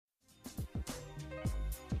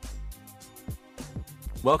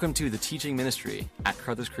Welcome to the teaching ministry at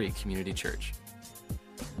Carthers Creek Community Church.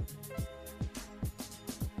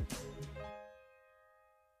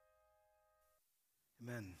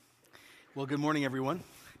 Amen. Well, good morning, everyone.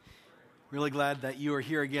 Really glad that you are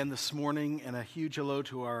here again this morning, and a huge hello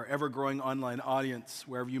to our ever-growing online audience.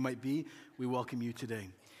 Wherever you might be, we welcome you today.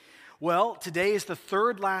 Well, today is the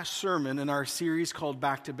third last sermon in our series called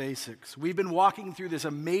Back to Basics. We've been walking through this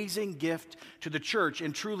amazing gift to the church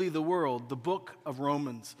and truly the world, the book of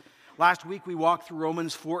Romans. Last week we walked through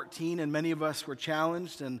Romans 14, and many of us were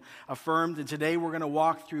challenged and affirmed, and today we're going to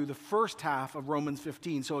walk through the first half of Romans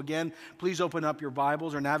 15. So again, please open up your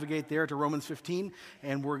Bibles or navigate there to Romans 15,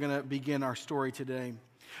 and we're going to begin our story today.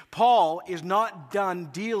 Paul is not done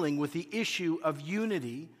dealing with the issue of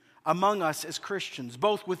unity among us as Christians,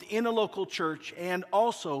 both within a local church and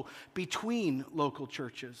also between local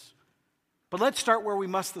churches. But let's start where we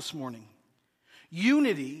must this morning.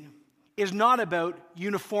 Unity is not about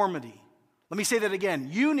uniformity. Let me say that again.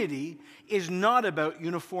 Unity is not about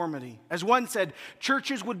uniformity. As one said,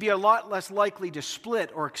 churches would be a lot less likely to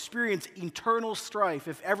split or experience internal strife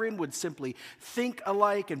if everyone would simply think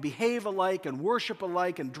alike and behave alike and worship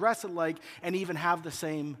alike and dress alike and even have the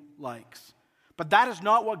same likes. But that is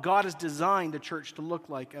not what God has designed the church to look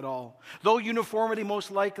like at all. Though uniformity most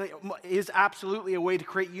likely is absolutely a way to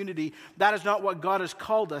create unity, that is not what God has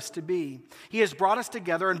called us to be. He has brought us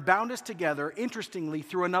together and bound us together, interestingly,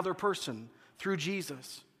 through another person, through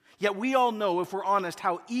Jesus. Yet we all know, if we're honest,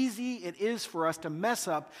 how easy it is for us to mess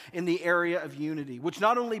up in the area of unity, which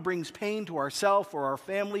not only brings pain to ourselves or our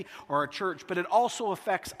family or our church, but it also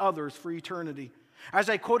affects others for eternity.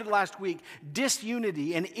 As I quoted last week,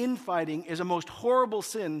 disunity and infighting is a most horrible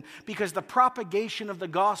sin because the propagation of the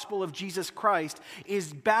gospel of Jesus Christ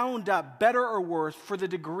is bound up, better or worse, for the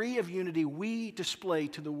degree of unity we display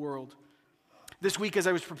to the world. This week, as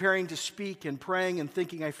I was preparing to speak and praying and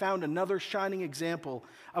thinking, I found another shining example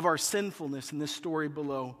of our sinfulness in this story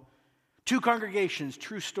below. Two congregations,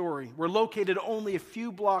 true story, were located only a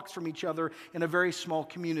few blocks from each other in a very small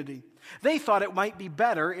community. They thought it might be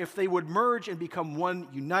better if they would merge and become one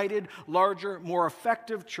united, larger, more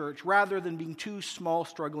effective church rather than being two small,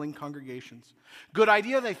 struggling congregations. Good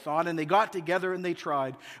idea, they thought, and they got together and they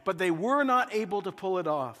tried, but they were not able to pull it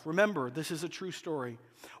off. Remember, this is a true story.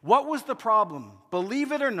 What was the problem?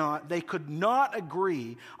 Believe it or not, they could not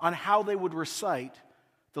agree on how they would recite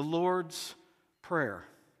the Lord's Prayer.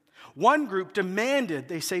 One group demanded,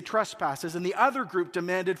 they say, trespasses, and the other group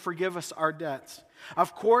demanded, forgive us our debts.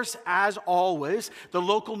 Of course, as always, the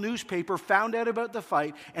local newspaper found out about the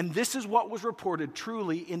fight, and this is what was reported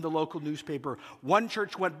truly in the local newspaper. One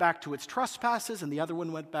church went back to its trespasses, and the other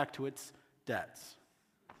one went back to its debts.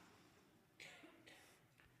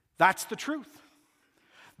 That's the truth.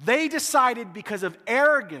 They decided because of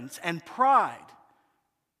arrogance and pride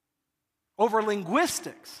over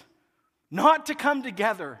linguistics not to come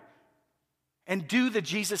together and do the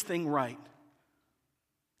Jesus thing right.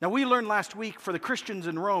 Now, we learned last week for the Christians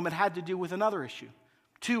in Rome, it had to do with another issue.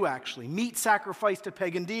 Two, actually. Meat sacrificed to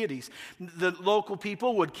pagan deities. The local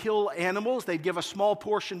people would kill animals. They'd give a small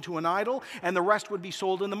portion to an idol, and the rest would be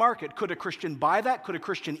sold in the market. Could a Christian buy that? Could a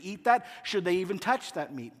Christian eat that? Should they even touch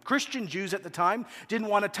that meat? Christian Jews at the time didn't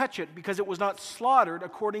want to touch it because it was not slaughtered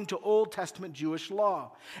according to Old Testament Jewish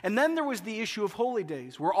law. And then there was the issue of holy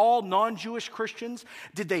days. Were all non-Jewish Christians,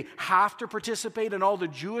 did they have to participate in all the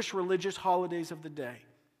Jewish religious holidays of the day?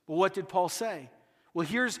 Well, what did Paul say? Well,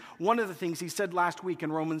 here's one of the things he said last week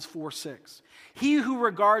in Romans 4:6. He who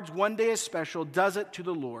regards one day as special does it to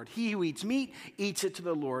the Lord. He who eats meat eats it to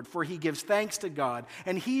the Lord, for he gives thanks to God.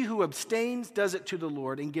 And he who abstains does it to the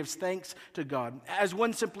Lord and gives thanks to God. As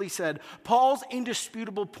one simply said, Paul's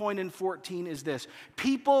indisputable point in 14 is this: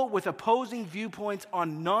 people with opposing viewpoints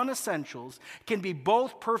on non-essentials can be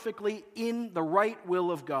both perfectly in the right will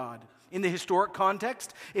of God. In the historic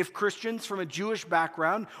context, if Christians from a Jewish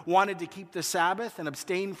background wanted to keep the Sabbath and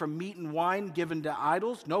abstain from meat and wine given to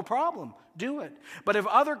idols, no problem, do it. But if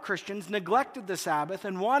other Christians neglected the Sabbath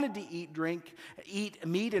and wanted to eat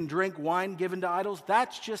meat and drink wine given to idols,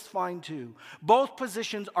 that's just fine too. Both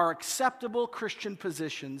positions are acceptable Christian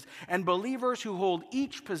positions, and believers who hold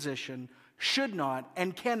each position should not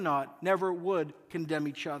and cannot, never would condemn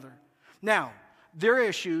each other. Now, their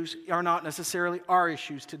issues are not necessarily our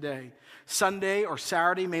issues today. Sunday or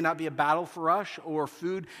Saturday may not be a battle for us or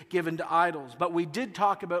food given to idols, but we did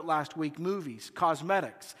talk about last week movies,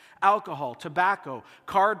 cosmetics, alcohol, tobacco,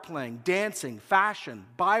 card playing, dancing, fashion,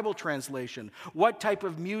 Bible translation, what type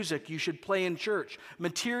of music you should play in church,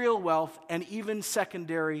 material wealth, and even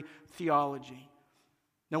secondary theology.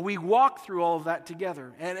 Now, we walked through all of that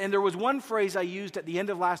together. And there was one phrase I used at the end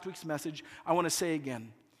of last week's message I want to say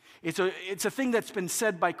again. It's a thing that's been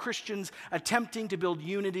said by Christians attempting to build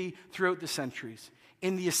unity throughout the centuries.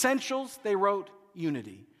 In the essentials, they wrote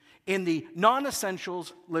unity. In the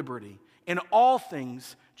non-essentials, liberty. In all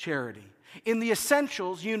things, charity. In the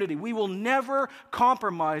essentials, unity. We will never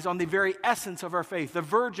compromise on the very essence of our faith. The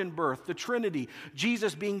virgin birth, the Trinity,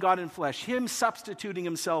 Jesus being God in flesh, Him substituting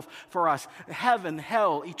Himself for us, heaven,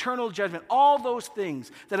 hell, eternal judgment, all those things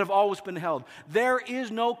that have always been held. There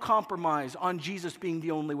is no compromise on Jesus being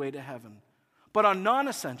the only way to heaven. But on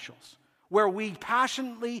non-essentials, where we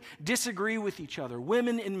passionately disagree with each other,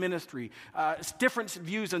 women in ministry, different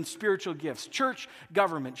views on spiritual gifts, church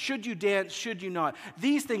government, should you dance, should you not?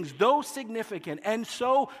 These things, though significant and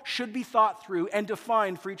so should be thought through and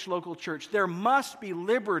defined for each local church, there must be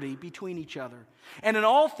liberty between each other. And in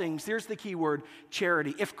all things, here's the key word,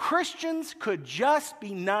 charity. If Christians could just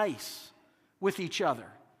be nice with each other,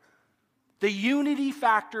 the unity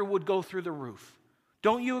factor would go through the roof.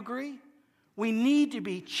 Don't you agree? We need to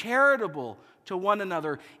be charitable to one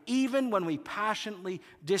another, even when we passionately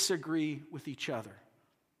disagree with each other.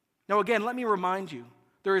 Now again, let me remind you,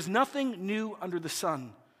 there is nothing new under the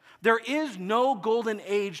sun. There is no golden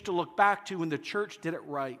age to look back to when the church did it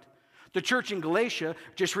right. The church in Galatia,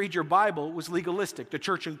 just read your Bible, was legalistic. The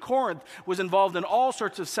church in Corinth was involved in all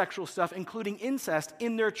sorts of sexual stuff, including incest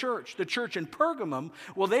in their church. The church in Pergamum,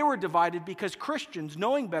 well, they were divided because Christians,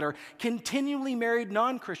 knowing better, continually married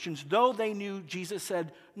non-Christians, though they knew Jesus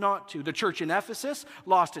said not to. The church in Ephesus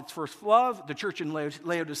lost its first love. The church in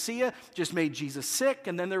Laodicea just made Jesus sick.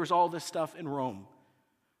 And then there was all this stuff in Rome.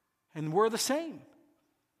 And we're the same.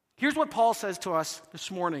 Here's what Paul says to us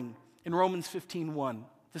this morning in Romans 15:1.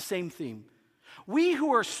 The same theme. We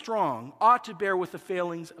who are strong ought to bear with the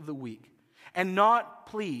failings of the weak and not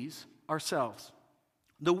please ourselves.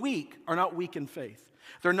 The weak are not weak in faith.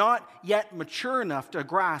 They're not yet mature enough to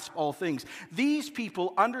grasp all things. These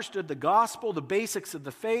people understood the gospel, the basics of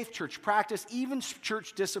the faith, church practice, even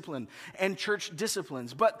church discipline and church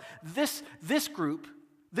disciplines. But this group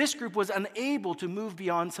was unable to move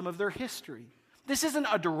beyond some of their history. This isn't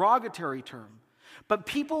a derogatory term. But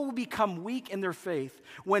people will become weak in their faith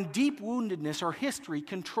when deep woundedness or history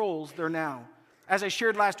controls their now. As I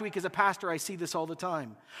shared last week as a pastor, I see this all the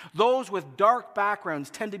time. Those with dark backgrounds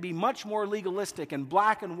tend to be much more legalistic and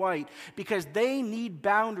black and white because they need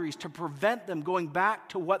boundaries to prevent them going back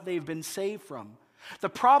to what they've been saved from. The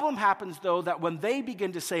problem happens, though, that when they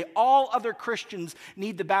begin to say, all other Christians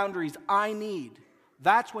need the boundaries I need,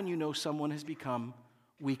 that's when you know someone has become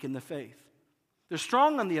weak in the faith. The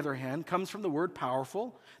strong, on the other hand, comes from the word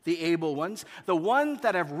powerful, the able ones, the ones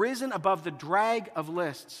that have risen above the drag of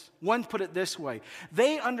lists. One put it this way: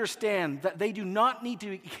 they understand that they do not need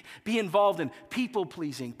to be involved in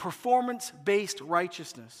people-pleasing, performance-based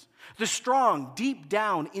righteousness. The strong, deep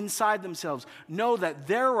down inside themselves, know that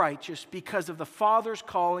they're righteous because of the Father's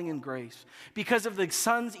calling and grace, because of the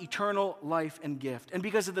Son's eternal life and gift, and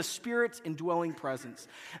because of the Spirit's indwelling presence.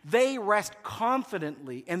 They rest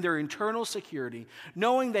confidently in their internal security,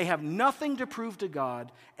 knowing they have nothing to prove to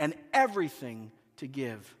God and everything to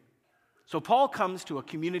give. So Paul comes to a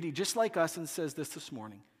community just like us and says this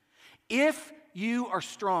morning: if you are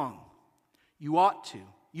strong, you ought to.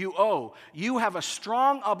 You have a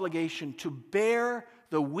strong obligation to bear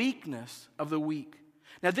the weakness of the weak.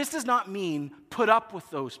 Now, this does not mean put up with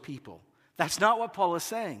those people. That's not what Paul is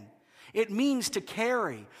saying. It means to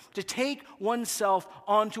carry, to take oneself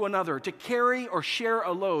onto another, to carry or share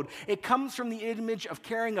a load. It comes from the image of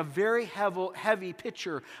carrying a very heavy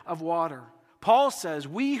pitcher of water. Paul says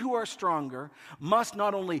we who are stronger must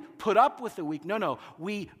not only put up with the weak,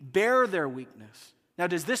 we bear their weakness. Now,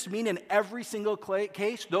 does this mean in every single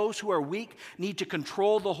case, those who are weak need to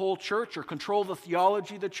control the whole church or control the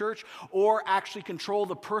theology of the church or actually control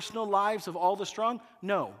the personal lives of all the strong?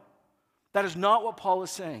 No, that is not what Paul is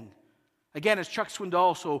saying. Again, as Chuck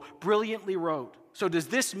Swindoll so brilliantly wrote, so does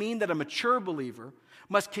this mean that a mature believer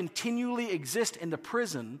must continually exist in the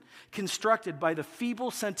prison constructed by the feeble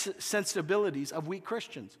sensibilities of weak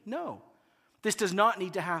Christians? No, this does not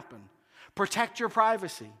need to happen. Protect your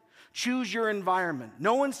privacy. Choose your environment.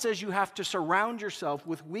 No one says you have to surround yourself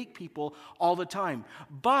with weak people all the time.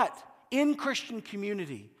 But in Christian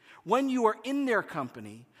community, when you are in their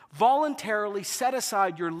company, voluntarily set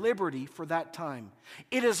aside your liberty for that time.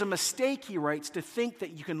 It is a mistake, he writes, to think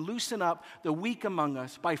that you can loosen up the weak among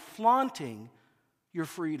us by flaunting your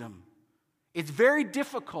freedom. It's very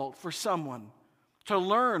difficult for someone to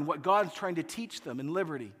learn what God's trying to teach them in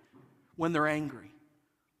liberty when they're angry.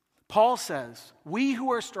 Paul says, we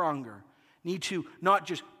who are stronger need to not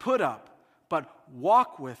just put up, but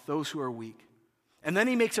walk with those who are weak. And then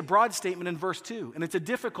he makes a broad statement in verse 2, and it's a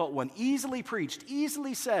difficult one, easily preached,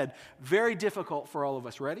 easily said, very difficult for all of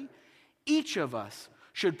us. Ready? Each of us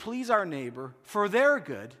should please our neighbor for their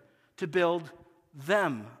good, to build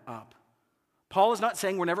them up. Paul is not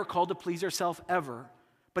saying we're never called to please ourselves ever,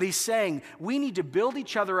 but he's saying we need to build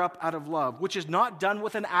each other up out of love, which is not done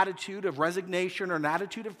with an attitude of resignation or an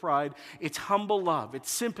attitude of pride. It's humble love, it's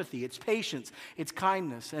sympathy, it's patience, it's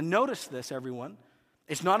kindness. And notice this, everyone.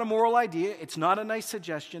 It's not a moral idea, it's not a nice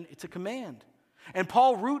suggestion, it's a command. And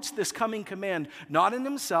Paul roots this coming command not in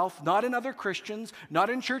himself, not in other Christians, not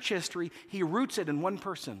in church history. He roots it in one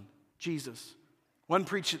person, Jesus. One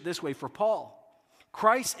preached it this way for Paul.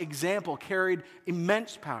 Christ's example carried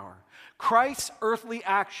immense power. Christ's earthly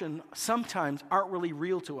action sometimes aren't really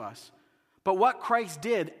real to us. But what Christ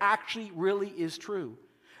did actually really is true.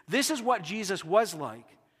 This is what Jesus was like.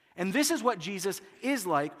 And this is what Jesus is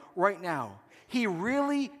like right now. He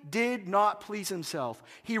really did not please himself.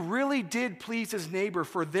 He really did please his neighbor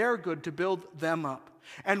for their good, to build them up.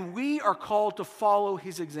 And we are called to follow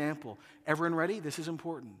his example. Everyone ready? This is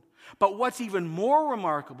important. But what's even more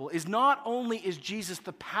remarkable is not only is Jesus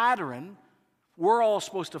the pattern we're all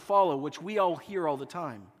supposed to follow, which we all hear all the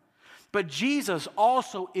time, but Jesus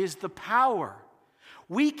also is the power.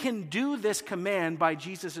 We can do this command by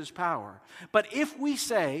Jesus' power. But if we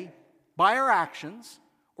say, by our actions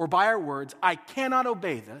or by our words, I cannot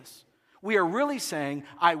obey this, we are really saying,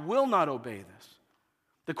 I will not obey this.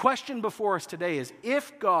 The question before us today is,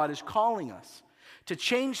 if God is calling us to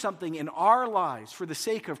change something in our lives for the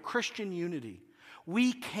sake of Christian unity,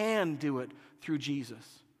 we can do it through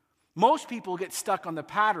Jesus. Most people get stuck on the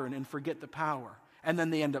pattern and forget the power, and then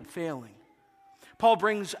they end up failing. Paul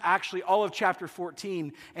brings actually all of chapter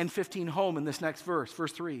 14 and 15 home in this next verse,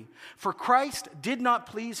 verse 3. For Christ did not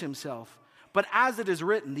please himself, but as it is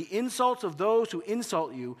written, the insults of those who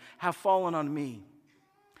insult you have fallen on me.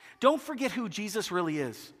 Don't forget who Jesus really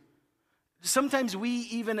is. Sometimes we,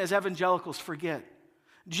 even as evangelicals, forget.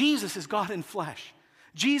 Jesus is God in flesh.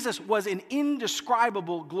 Jesus was in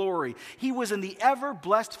indescribable glory. He was in the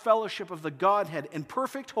ever-blessed fellowship of the Godhead in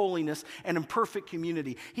perfect holiness and in perfect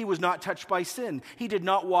community. He was not touched by sin. He did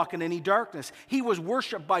not walk in any darkness. He was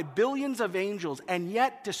worshiped by billions of angels, and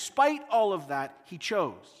yet, despite all of that, he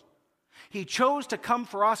chose. He chose to come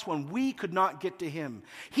for us when we could not get to him.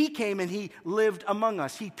 He came and he lived among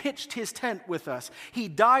us. He pitched his tent with us. He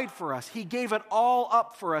died for us. He gave it all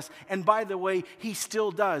up for us. And by the way, he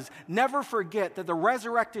still does. Never forget that the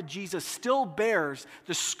resurrected Jesus still bears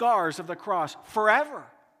the scars of the cross forever.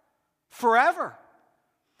 Forever.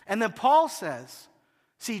 And then Paul says,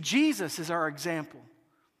 see, Jesus is our example.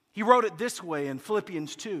 He wrote it this way in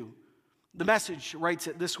Philippians 2. The Message writes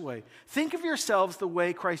it this way. Think of yourselves the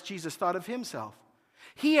way Christ Jesus thought of himself.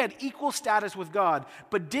 He had equal status with God,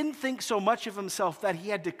 but didn't think so much of himself that he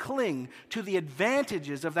had to cling to the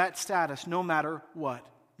advantages of that status no matter what.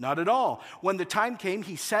 Not at all. When the time came,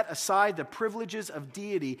 he set aside the privileges of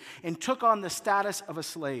deity and took on the status of a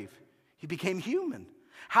slave. He became human.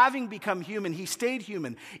 Having become human, he stayed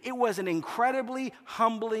human. It was an incredibly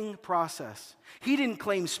humbling process. He didn't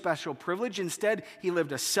claim special privilege. Instead, he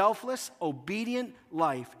lived a selfless, obedient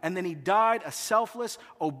life. And then he died a selfless,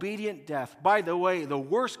 obedient death. By the way, the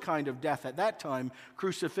worst kind of death at that time,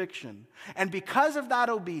 crucifixion. And because of that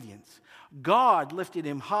obedience, God lifted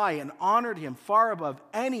him high and honored him far above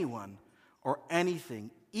anyone or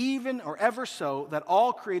anything, even or ever so, that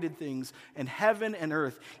all created things in heaven and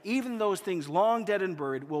earth, even those things long dead and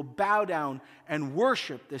buried, will bow down and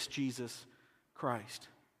worship this Jesus Christ.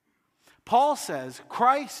 Paul says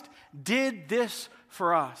Christ did this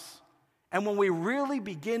for us. And when we really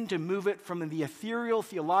begin to move it from the ethereal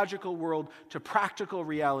theological world to practical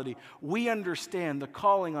reality, we understand the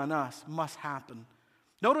calling on us must happen.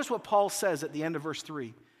 Notice what Paul says at the end of verse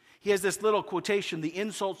 3. He has this little quotation, the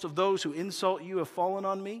insults of those who insult you have fallen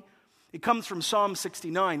on me. It comes from Psalm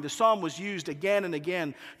 69. The psalm was used again and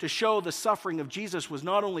again to show the suffering of Jesus was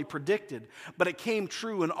not only predicted, but it came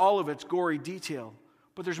true in all of its gory detail.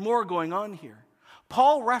 But there's more going on here.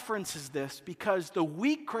 Paul references this because the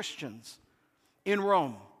weak Christians in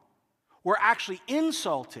Rome were actually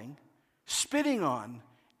insulting, spitting on,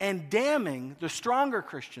 and damning the stronger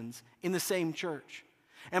Christians in the same church.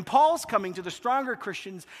 And Paul's coming to the stronger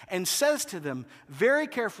Christians and says to them very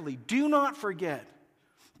carefully, do not forget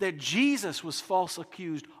that Jesus was falsely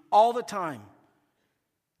accused all the time,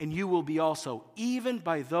 and you will be also, even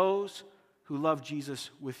by those who love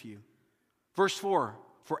Jesus with you. Verse 4,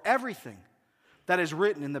 for everything that is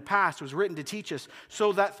written in the past was written to teach us,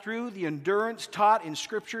 so that through the endurance taught in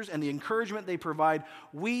Scriptures and the encouragement they provide,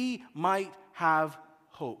 we might have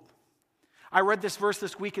hope. I read this verse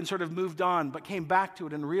this week and sort of moved on, but came back to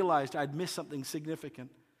it and realized I'd missed something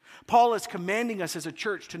significant. Paul is commanding us as a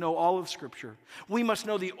church to know all of Scripture. We must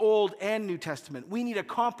know the Old and New Testament. We need a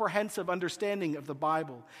comprehensive understanding of the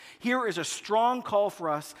Bible. Here is a strong call for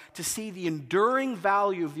us to see the enduring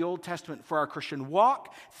value of the Old Testament for our Christian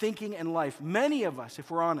walk, thinking, and life. Many of us,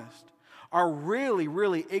 if we're honest, are really,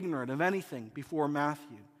 really ignorant of anything before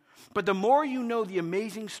Matthew. But the more you know the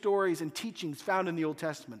amazing stories and teachings found in the Old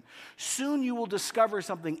Testament, soon you will discover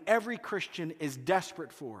something every Christian is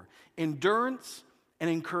desperate for: endurance and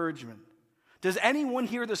encouragement. Does anyone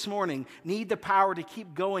here this morning need the power to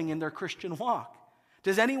keep going in their Christian walk?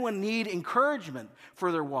 Does anyone need encouragement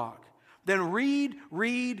for their walk? Then read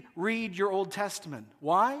your Old Testament.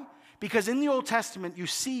 Why? Because in the Old Testament, you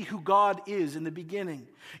see who God is in the beginning.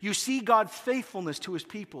 You see God's faithfulness to his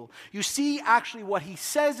people. You see actually what he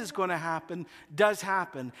says is going to happen does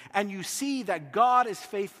happen. And you see that God is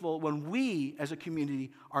faithful when we as a community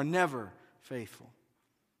are never faithful.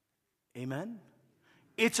 Amen?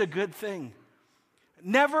 It's a good thing.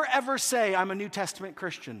 Never ever say, I'm a New Testament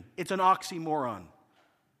Christian. It's an oxymoron.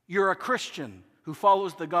 You're a Christian who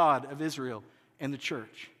follows the God of Israel and the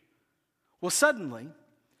church. Well, suddenly,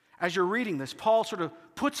 as you're reading this, Paul sort of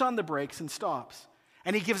puts on the brakes and stops.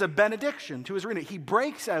 And he gives a benediction to his reader. He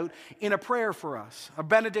breaks out in a prayer for us. A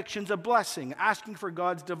benediction's a blessing, asking for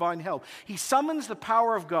God's divine help. He summons the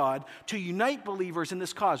power of God to unite believers in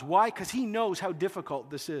this cause. Why? Because he knows how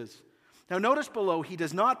difficult this is. Now notice below, he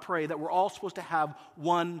does not pray that we're all supposed to have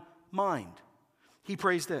one mind. He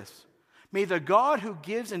prays this: may the God who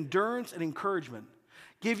gives endurance and encouragement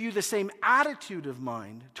give you the same attitude of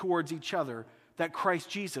mind towards each other that Christ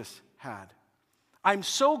Jesus had. I'm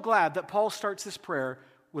so glad that Paul starts this prayer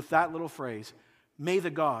with that little phrase, may the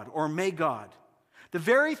God, or may God. The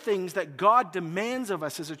very things that God demands of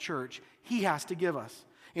us as a church, he has to give us.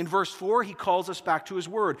 In verse 4, he calls us back to his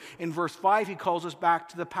word. In verse 5, he calls us back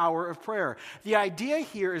to the power of prayer. The idea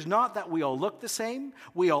here is not that we all look the same,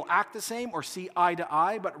 we all act the same, or see eye to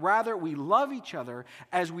eye, but rather we love each other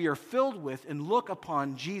as we are filled with and look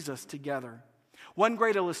upon Jesus together. One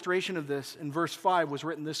great illustration of this in verse 5 was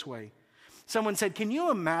written this way. Someone said, can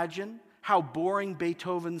you imagine how boring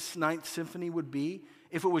Beethoven's Ninth Symphony would be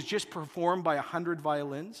if it was just performed by 100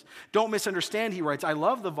 violins? Don't misunderstand, he writes, I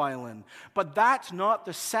love the violin, but that's not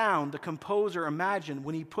the sound the composer imagined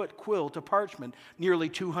when he put quill to parchment nearly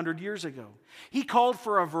 200 years ago. He called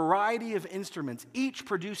for a variety of instruments, each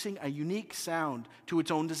producing a unique sound to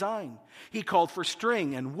its own design. He called for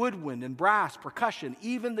string and woodwind and brass, percussion,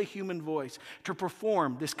 even the human voice to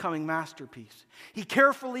perform this coming masterpiece. He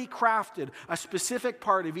carefully crafted a specific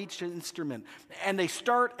part of each instrument, and they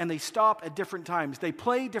start and they stop at different times. They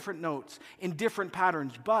play different notes in different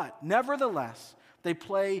patterns, but nevertheless, they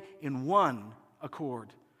play in one accord.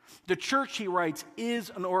 The church, he writes,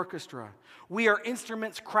 is an orchestra. We are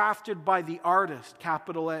instruments crafted by the artist,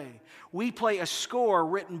 capital A. We play a score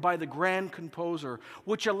written by the grand composer,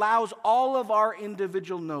 which allows all of our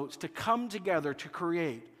individual notes to come together to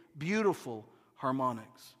create beautiful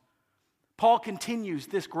harmonics. Paul continues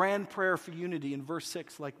this grand prayer for unity in verse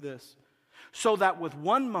 6 like this: so that with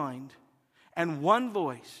one mind and one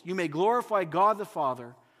voice you may glorify God the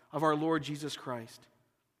Father of our Lord Jesus Christ.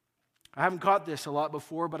 I haven't caught this a lot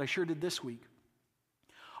before, but I sure did this week.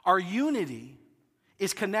 Our unity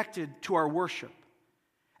is connected to our worship.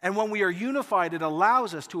 And when we are unified, it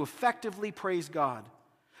allows us to effectively praise God.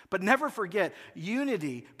 But never forget,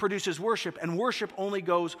 unity produces worship, and worship only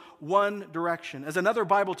goes one direction. As another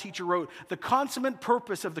Bible teacher wrote, the consummate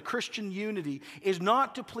purpose of the Christian unity is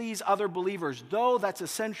not to please other believers, though that's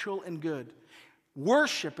essential and good.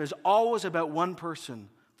 Worship is always about one person,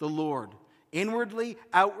 the Lord. Inwardly,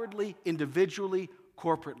 outwardly, individually,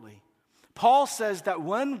 corporately. Paul says that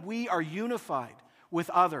when we are unified with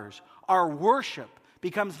others, our worship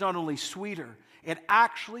becomes not only sweeter, it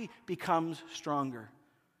actually becomes stronger.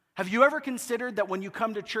 Have you ever considered that when you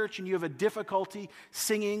come to church and you have a difficulty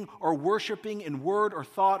singing or worshiping in word or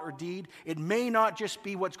thought or deed, it may not just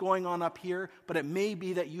be what's going on up here, but it may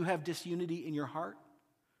be that you have disunity in your heart?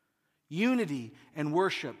 Unity and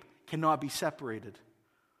worship cannot be separated.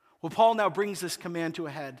 Well, Paul now brings this command to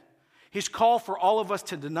a head. His call for all of us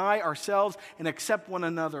to deny ourselves and accept one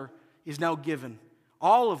another is now given.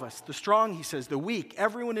 All of us, the strong, he says, the weak,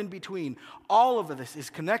 everyone in between, all of this is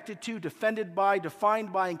connected to, defended by,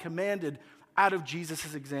 defined by, and commanded out of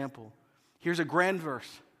Jesus' example. Here's a grand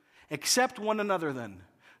verse. Accept one another then,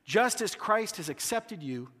 just as Christ has accepted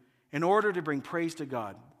you in order to bring praise to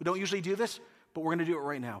God. We don't usually do this, but we're going to do it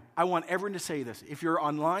right now. I want everyone to say this. If you're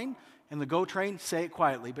online in the Go train, say it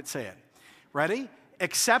quietly, but say it. Ready?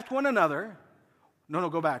 Accept one another.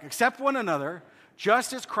 Go back. Accept one another,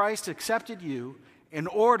 just as Christ accepted you, in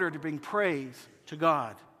order to bring praise to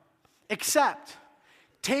God. Accept.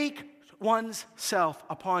 Take one's self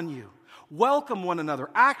upon you. Welcome one another.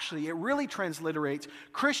 Actually, it really transliterates,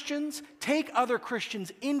 Christians, take other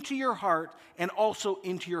Christians into your heart and also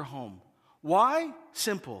into your home. Why?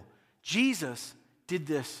 Simple. Jesus did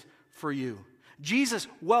this for you. Jesus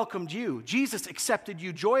welcomed you. Jesus accepted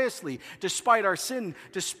you joyously, despite our sin,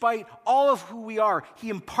 despite all of who we are. He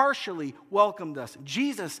impartially welcomed us.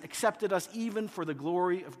 Jesus accepted us even for the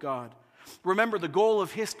glory of God. Remember, the goal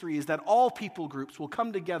of history is that all people groups will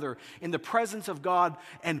come together in the presence of God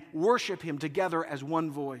and worship Him together as one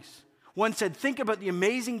voice. One said, think about the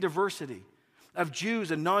amazing diversity of Jews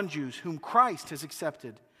and non-Jews whom Christ has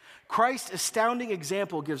accepted. Christ's astounding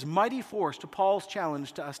example gives mighty force to Paul's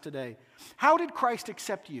challenge to us today. How did Christ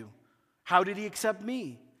accept you? How did He accept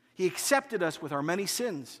me? He accepted us with our many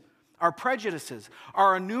sins, our prejudices,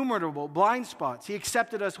 our innumerable blind spots. He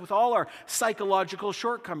accepted us with all our psychological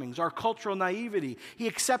shortcomings, our cultural naivety. He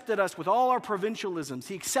accepted us with all our provincialisms.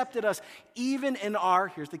 He accepted us even in our,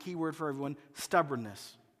 here's the key word for everyone,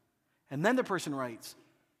 stubbornness. And then the person writes,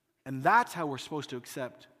 and that's how we're supposed to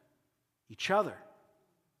accept each other.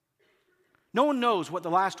 No one knows what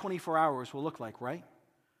the last 24 hours will look like, right?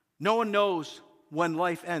 No one knows when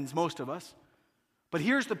life ends, most of us. But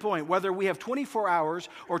here's the point. Whether we have 24 hours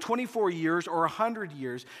or 24 years or 100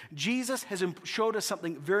 years, Jesus has showed us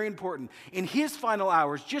something very important. In His final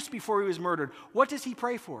hours, just before He was murdered, what does He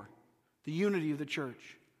pray for? The unity of the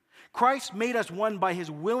church. Christ made us one by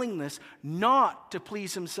His willingness not to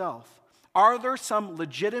please Himself. Are there some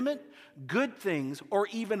legitimate, good things, or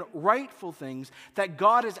even rightful things that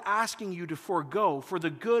God is asking you to forego for the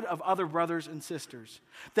good of other brothers and sisters?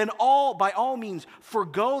 Then by all means,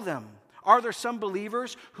 forego them. Are there some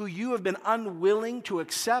believers who you have been unwilling to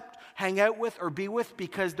accept, hang out with, or be with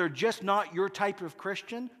because they're just not your type of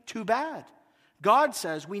Christian? Too bad. God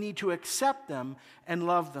says we need to accept them and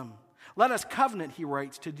love them. Let us covenant, he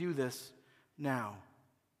writes, to do this now.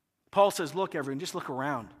 Paul says, look, everyone, just look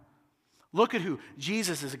around. Look at who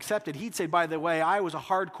Jesus has accepted. He'd say, by the way, I was a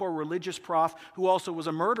hardcore religious prof who also was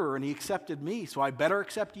a murderer, and he accepted me, so I better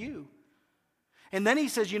accept you. And then he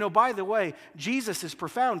says, by the way, Jesus is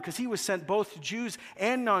profound because he was sent both to Jews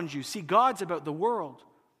and non-Jews. See, God's about the world.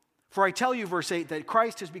 For I tell you, verse 8, that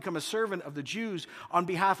Christ has become a servant of the Jews on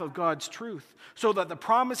behalf of God's truth, so that the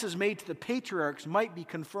promises made to the patriarchs might be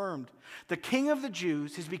confirmed. The King of the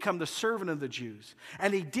Jews has become the servant of the Jews,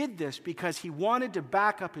 and he did this because he wanted to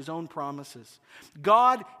back up his own promises.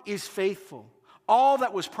 God is faithful. All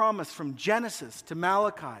that was promised from Genesis to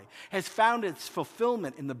Malachi has found its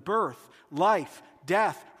fulfillment in the birth, life,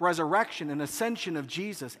 death, resurrection, and ascension of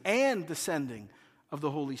Jesus, and the sending of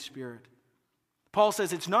the Holy Spirit. Paul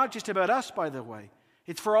says it's not just about us, by the way.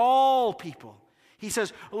 It's for all people. He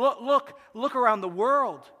says, look around the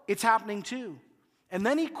world. It's happening too. And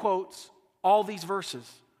then he quotes all these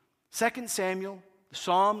verses. 2 Samuel, the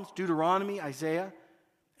Psalms, Deuteronomy, Isaiah.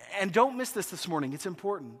 And don't miss this morning. It's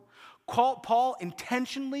important. Paul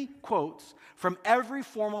intentionally quotes from every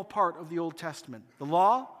formal part of the Old Testament. The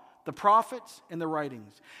law, the prophets, and the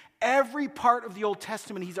writings. Every part of the Old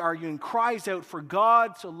Testament, he's arguing, cries out for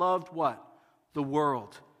God so loved what? The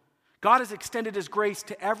world. God has extended his grace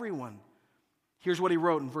to everyone. Here's what he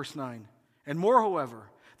wrote in verse 9. And more, however,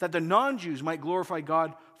 that the non-Jews might glorify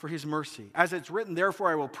God for his mercy. As it's written, therefore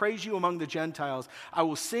I will praise you among the Gentiles. I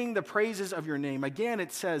will sing the praises of your name. Again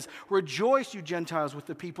it says, rejoice you Gentiles with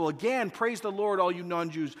the people. Again, praise the Lord, all you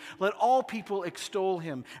non-Jews. Let all people extol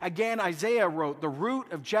him. Again, Isaiah wrote, the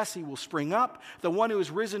root of Jesse will spring up, the one who is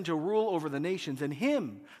risen to rule over the nations. And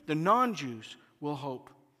him, the non-Jews, will hope.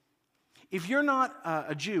 If you're not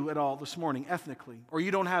a Jew at all this morning, ethnically, or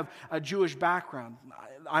you don't have a Jewish background,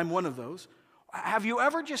 I'm one of those, have you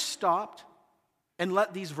ever just stopped and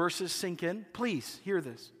let these verses sink in? Please, hear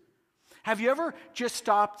this. Have you ever just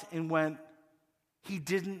stopped and went, he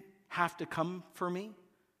didn't have to come for me?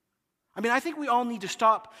 I think we all need to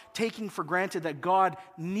stop taking for granted that God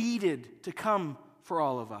needed to come for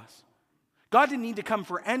all of us. God didn't need to come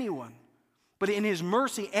for anyone. But in his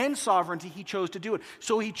mercy and sovereignty, he chose to do it.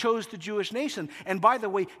 So he chose the Jewish nation. And by the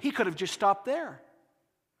way, he could have just stopped there.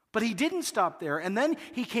 But he didn't stop there. And then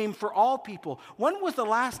he came for all people. When was the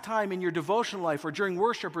last time in your devotional life or during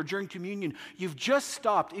worship or during communion you've just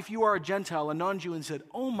stopped, if you are a Gentile, a non-Jew, and said,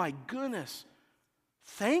 oh my goodness,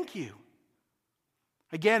 thank you.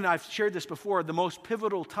 Again, I've shared this before. The most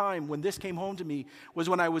pivotal time when this came home to me was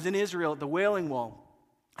when I was in Israel at the Wailing Wall.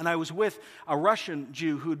 And I was with a Russian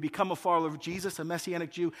Jew who had become a follower of Jesus, a Messianic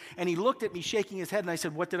Jew, and he looked at me shaking his head, and I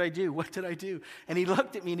said, "What did I do? What did I do?" And he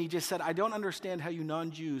looked at me and he just said, "I don't understand how you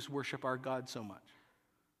non-Jews worship our God so much."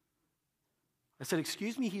 I said,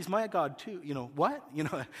 "Excuse me, he's my God too." What?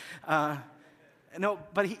 No,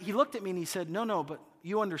 but he looked at me and he said, No, but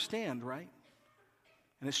you understand, right?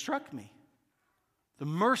 And it struck me. The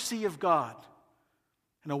mercy of God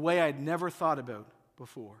in a way I'd never thought about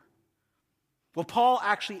before. Well, Paul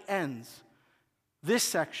actually ends this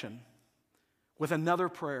section with another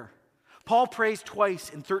prayer. Paul prays twice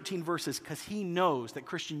in 13 verses because he knows that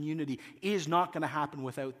Christian unity is not going to happen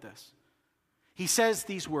without this. He says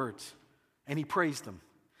these words, and he prays them.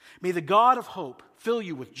 "May the God of hope fill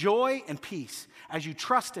you with joy and peace as you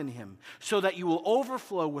trust in him, so that you will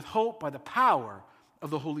overflow with hope by the power of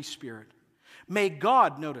the Holy Spirit. May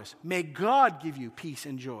God give you peace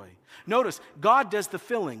and joy." Notice, God does the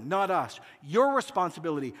filling, not us. Your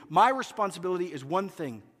responsibility, my responsibility is one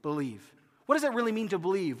thing: believe. What does it really mean to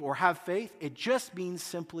believe or have faith? It just means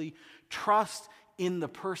simply trust in the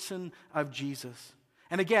person of Jesus.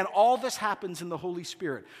 And again, all this happens in the Holy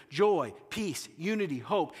Spirit. Joy, peace, unity,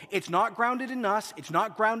 hope. It's not grounded in us. It's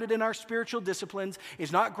not grounded in our spiritual disciplines.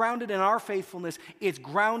 It's not grounded in our faithfulness. It's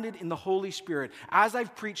grounded in the Holy Spirit. As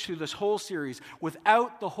I've preached through this whole series,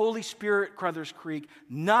 without the Holy Spirit, Crothers Creek,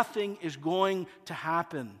 nothing is going to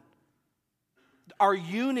happen. Our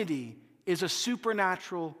unity is a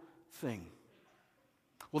supernatural thing.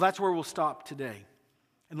 Well, that's where we'll stop today.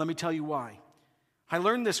 And let me tell you why. I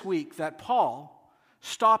learned this week that Paul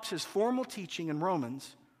stops his formal teaching in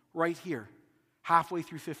Romans right here, halfway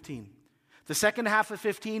through 15. The second half of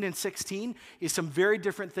 15 and 16 is some very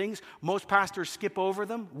different things. Most pastors skip over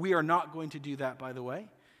them. We are not going to do that, by the way,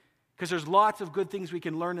 because there's lots of good things we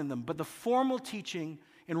can learn in them. But the formal teaching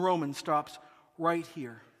in Romans stops right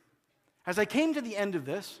here. As I came to the end of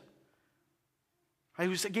this, I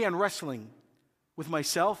was again wrestling with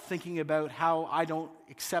myself, thinking about how I don't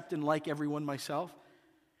accept and like everyone myself.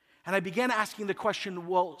 And I began asking the question,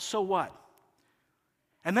 well, so what?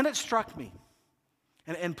 And then it struck me.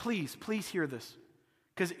 And please hear this,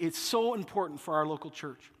 because it's so important for our local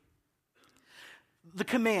church. The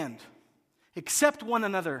command, accept one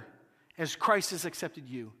another as Christ has accepted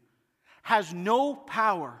you, has no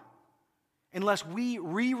power unless we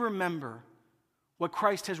remember what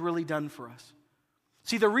Christ has really done for us.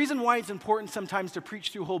 See, the reason why it's important sometimes to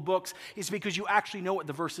preach through whole books is because you actually know what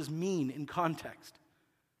the verses mean in context.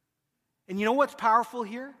 And you know what's powerful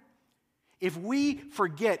here? If we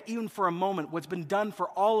forget, even for a moment, what's been done for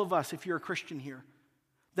all of us, if you're a Christian here,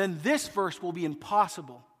 then this verse will be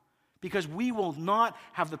impossible, because we will not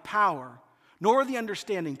have the power nor the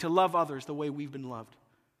understanding to love others the way we've been loved.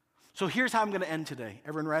 So here's how I'm going to end today.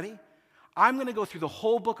 Everyone ready? I'm going to go through the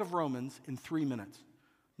whole book of Romans in 3 minutes.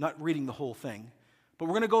 Not reading the whole thing, but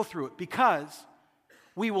we're going to go through it, because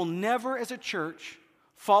we will never as a church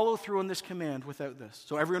follow through on this command without this.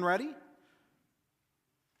 So everyone ready?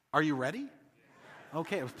 Are you ready?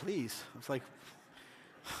 Okay, please. I was like,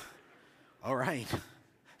 all right.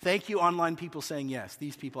 Thank you, online people saying yes.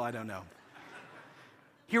 These people, I don't know.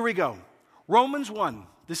 Here we go. Romans 1.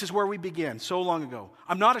 This is where we began so long ago.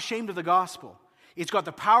 I'm not ashamed of the gospel. It's got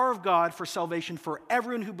the power of God for salvation for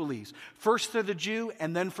everyone who believes. First for the Jew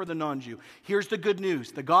and then for the non-Jew. Here's the good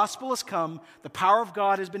news. The gospel has come. The power of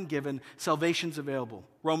God has been given. Salvation's available.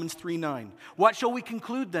 Romans 3:9. What shall we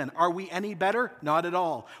conclude then? Are we any better? Not at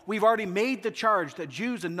all. We've already made the charge that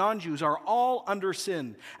Jews and non-Jews are all under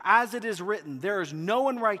sin. As it is written, there is no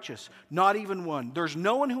one righteous, not even one. There's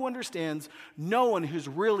no one who understands, no one who's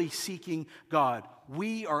really seeking God.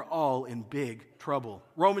 We are all in big trouble.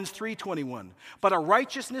 Romans 3:21. But a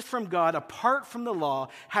righteousness from God apart from the law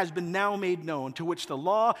has been now made known, to which the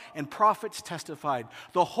law and prophets testified.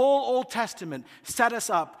 The whole Old Testament set us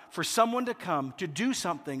up for someone to come to do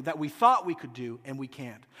something that we thought we could do and we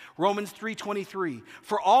can't. Romans 3:23.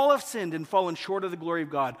 For all have sinned and fallen short of the glory of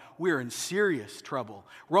God. We're in serious trouble.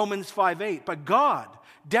 Romans 5:8. But God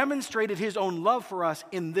demonstrated his own love for us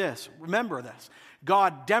in this. Remember this.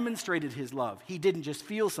 God demonstrated his love. He didn't just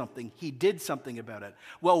feel something, he did something about it.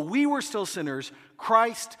 While we were still sinners,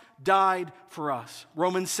 Christ died for us.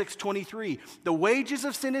 Romans 6:23. The wages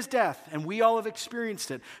of sin is death, and we all have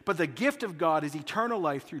experienced it, but the gift of God is eternal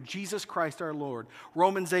life through Jesus Christ our Lord.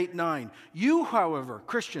 Romans 8:9. You, however,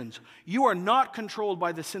 Christians, you are not controlled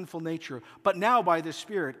by the sinful nature, but now by the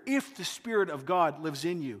Spirit, if the Spirit of God lives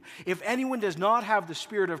in you. If anyone does not have the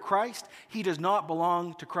Spirit of Christ, he does not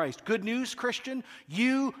belong to Christ. Good news, Christian,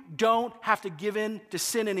 You don't have to give in to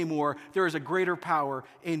sin anymore. There is a greater power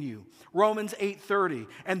in you. Romans 8:30.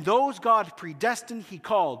 And those God predestined, he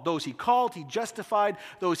called. Those he called, he justified.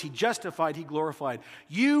 Those he justified, he glorified.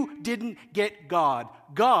 You didn't get God.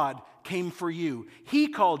 God came for you. He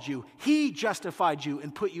called you. He justified you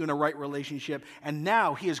and put you in a right relationship. And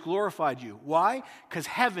now he has glorified you. Why? Because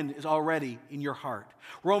heaven is already in your heart.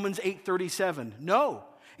 Romans 8:37. No.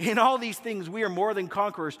 In all these things we are more than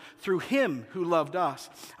conquerors through him who loved us.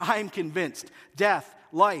 I am convinced death,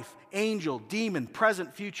 life, angel, demon,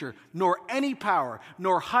 present, future, nor any power,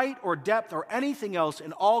 nor height or depth or anything else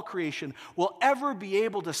in all creation will ever be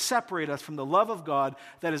able to separate us from the love of God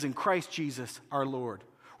that is in Christ Jesus our Lord.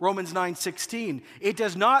 Romans 9:16, it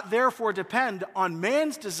does not therefore depend on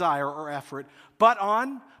man's desire or effort, but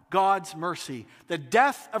on God's mercy. The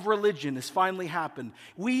death of religion has finally happened.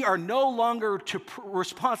 We are no longer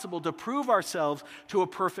responsible to prove ourselves to a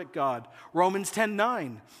perfect God. Romans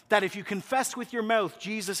 10:9, that if you confess with your mouth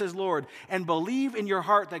Jesus is Lord and believe in your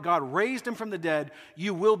heart that God raised him from the dead,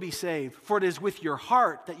 you will be saved. For it is with your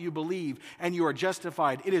heart that you believe and you are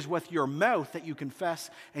justified. It is with your mouth that you confess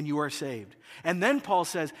and you are saved. And then Paul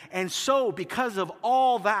says, and so because of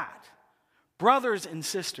all that, brothers and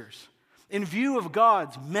sisters, in view of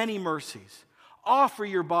God's many mercies, offer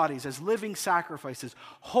your bodies as living sacrifices,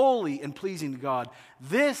 holy and pleasing to God.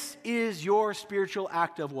 This is your spiritual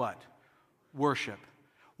act of what? Worship.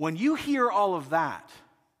 When you hear all of that,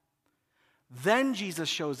 then Jesus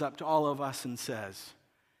shows up to all of us and says,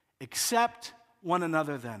 accept one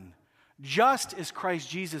another then, just as Christ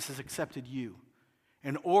Jesus has accepted you,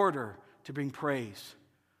 in order to bring praise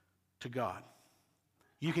to God.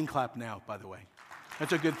 You can clap now, by the way.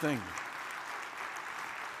 That's a good thing.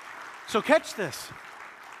 So catch this.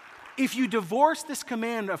 If you divorce this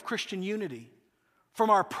command of Christian unity from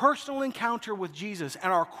our personal encounter with Jesus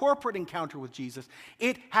and our corporate encounter with Jesus,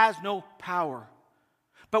 it has no power.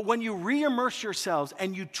 But when you re-immerse yourselves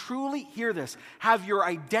and you truly hear this, have your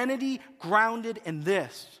identity grounded in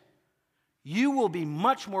this, you will be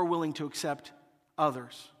much more willing to accept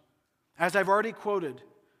others. As I've already quoted,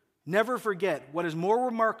 never forget what is more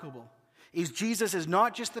remarkable is Jesus is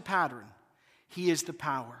not just the pattern, he is the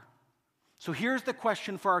power. So here's the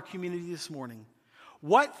question for our community this morning.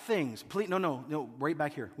 What things, please, no, right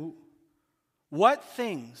back here. What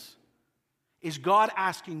things is God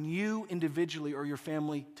asking you individually or your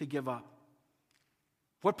family to give up?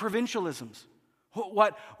 What provincialisms?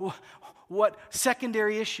 What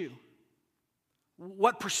secondary issue?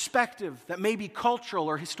 What perspective that may be cultural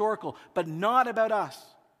or historical, but not about us?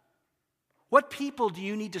 What people do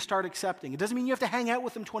you need to start accepting? It doesn't mean you have to hang out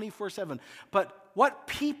with them 24/7, but what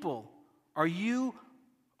people are you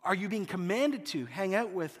being commanded to hang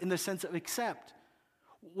out with in the sense of accept?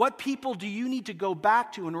 What people do you need to go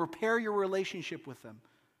back to and repair your relationship with them?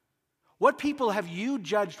 What people have you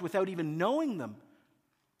judged without even knowing them?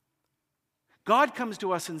 God comes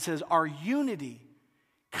to us and says our unity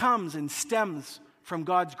comes and stems from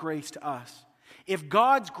God's grace to us. If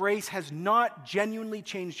God's grace has not genuinely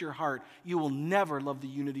changed your heart, you will never love the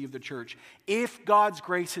unity of the church. If God's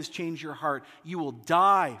grace has changed your heart, you will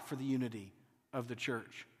die for the unity of the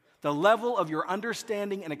church. The level of your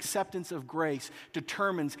understanding and acceptance of grace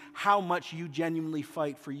determines how much you genuinely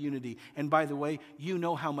fight for unity. And by the way, you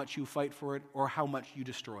know how much you fight for it or how much you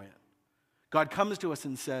destroy it. God comes to us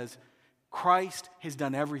and says, Christ has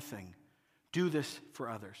done everything. Do this for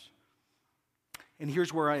others. And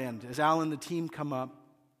here's where I end. As Al and the team come up,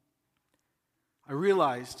 I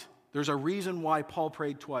realized there's a reason why Paul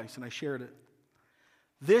prayed twice, and I shared it.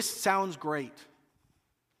 This sounds great.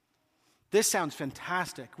 This sounds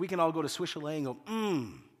fantastic. We can all go to Swiss Chalet and go,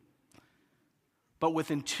 But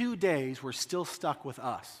within 2 days, we're still stuck with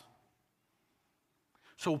us.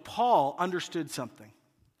 So Paul understood something.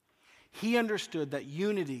 He understood that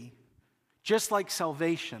unity, just like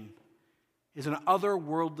salvation, is an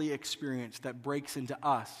otherworldly experience that breaks into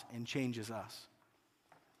us and changes us.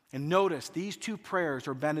 And notice, these two prayers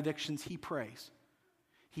or benedictions he prays.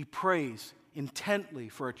 He prays intently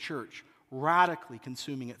for a church radically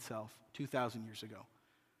consuming itself 2,000 years ago.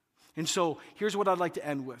 And so, here's what I'd like to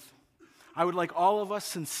end with. I would like all of us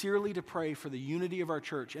sincerely to pray for the unity of our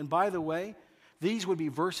church. And by the way, these would be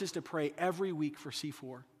verses to pray every week for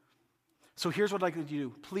C4. So here's what I'd like you to do.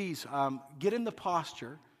 Please get in the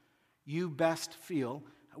posture you best feel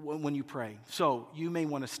when you pray. So you may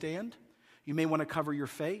want to stand. You may want to cover your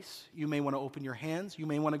face. You may want to open your hands. You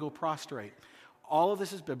may want to go prostrate. All of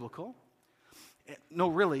this is biblical. No,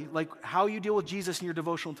 really, like how you deal with Jesus in your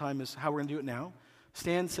devotional time is how we're going to do it now.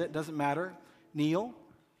 Stand, sit, doesn't matter. Kneel.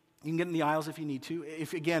 You can get in the aisles if you need to.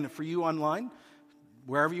 If, again, for you online,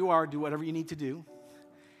 wherever you are, do whatever you need to do.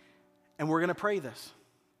 And we're going to pray this.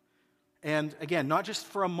 And again, not just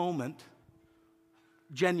for a moment,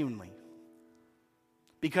 genuinely.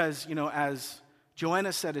 Because, as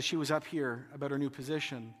Joanna said as she was up here about her new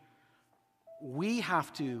position, we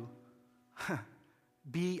have to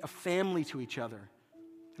be a family to each other.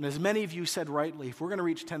 And as many of you said rightly, if we're going to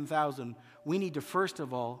reach 10,000, we need to first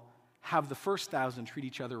of all have the first 1,000 treat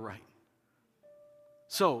each other right.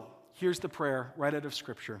 So, here's the prayer right out of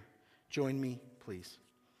Scripture. Join me, please.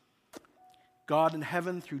 God in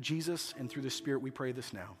heaven, through Jesus and through the Spirit, we pray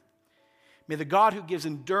this now. May the God who gives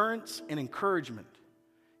endurance and encouragement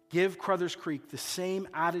give Crothers Creek the same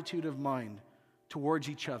attitude of mind towards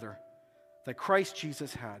each other that Christ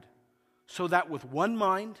Jesus had, so that with one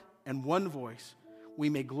mind and one voice, we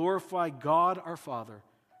may glorify God our Father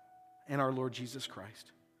and our Lord Jesus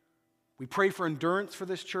Christ. We pray for endurance for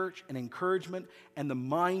this church and encouragement and the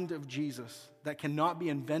mind of Jesus that cannot be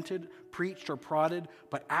invented, preached, or prodded,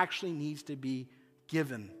 but actually needs to be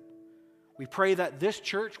given. We pray that this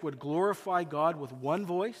church would glorify God with one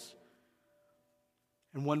voice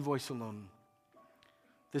and one voice alone.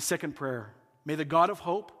 The second prayer, may the God of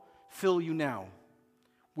hope fill you now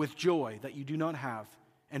with joy that you do not have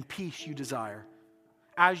and peace you desire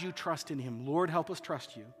as you trust in him. Lord, help us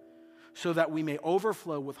trust you so that we may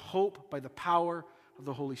overflow with hope by the power of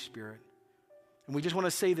the Holy Spirit. And we just want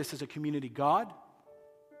to say this as a community. God,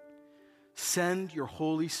 send your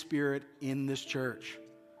Holy Spirit in this church.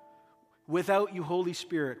 Without you, Holy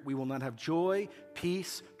Spirit, we will not have joy,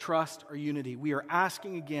 peace, trust, or unity. We are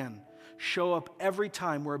asking again, show up every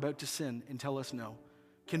time we're about to sin and tell us no.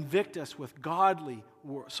 Convict us with godly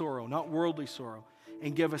sorrow, not worldly sorrow,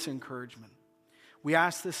 and give us encouragement. We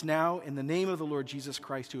ask this now in the name of the Lord Jesus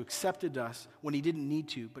Christ, who accepted us when he didn't need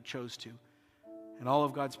to, but chose to. And all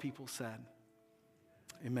of God's people said,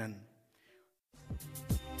 amen.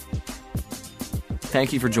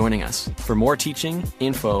 Thank you for joining us. For more teaching,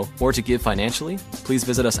 info, or to give financially, please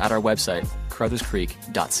visit us at our website,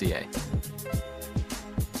 crotherscreek.ca.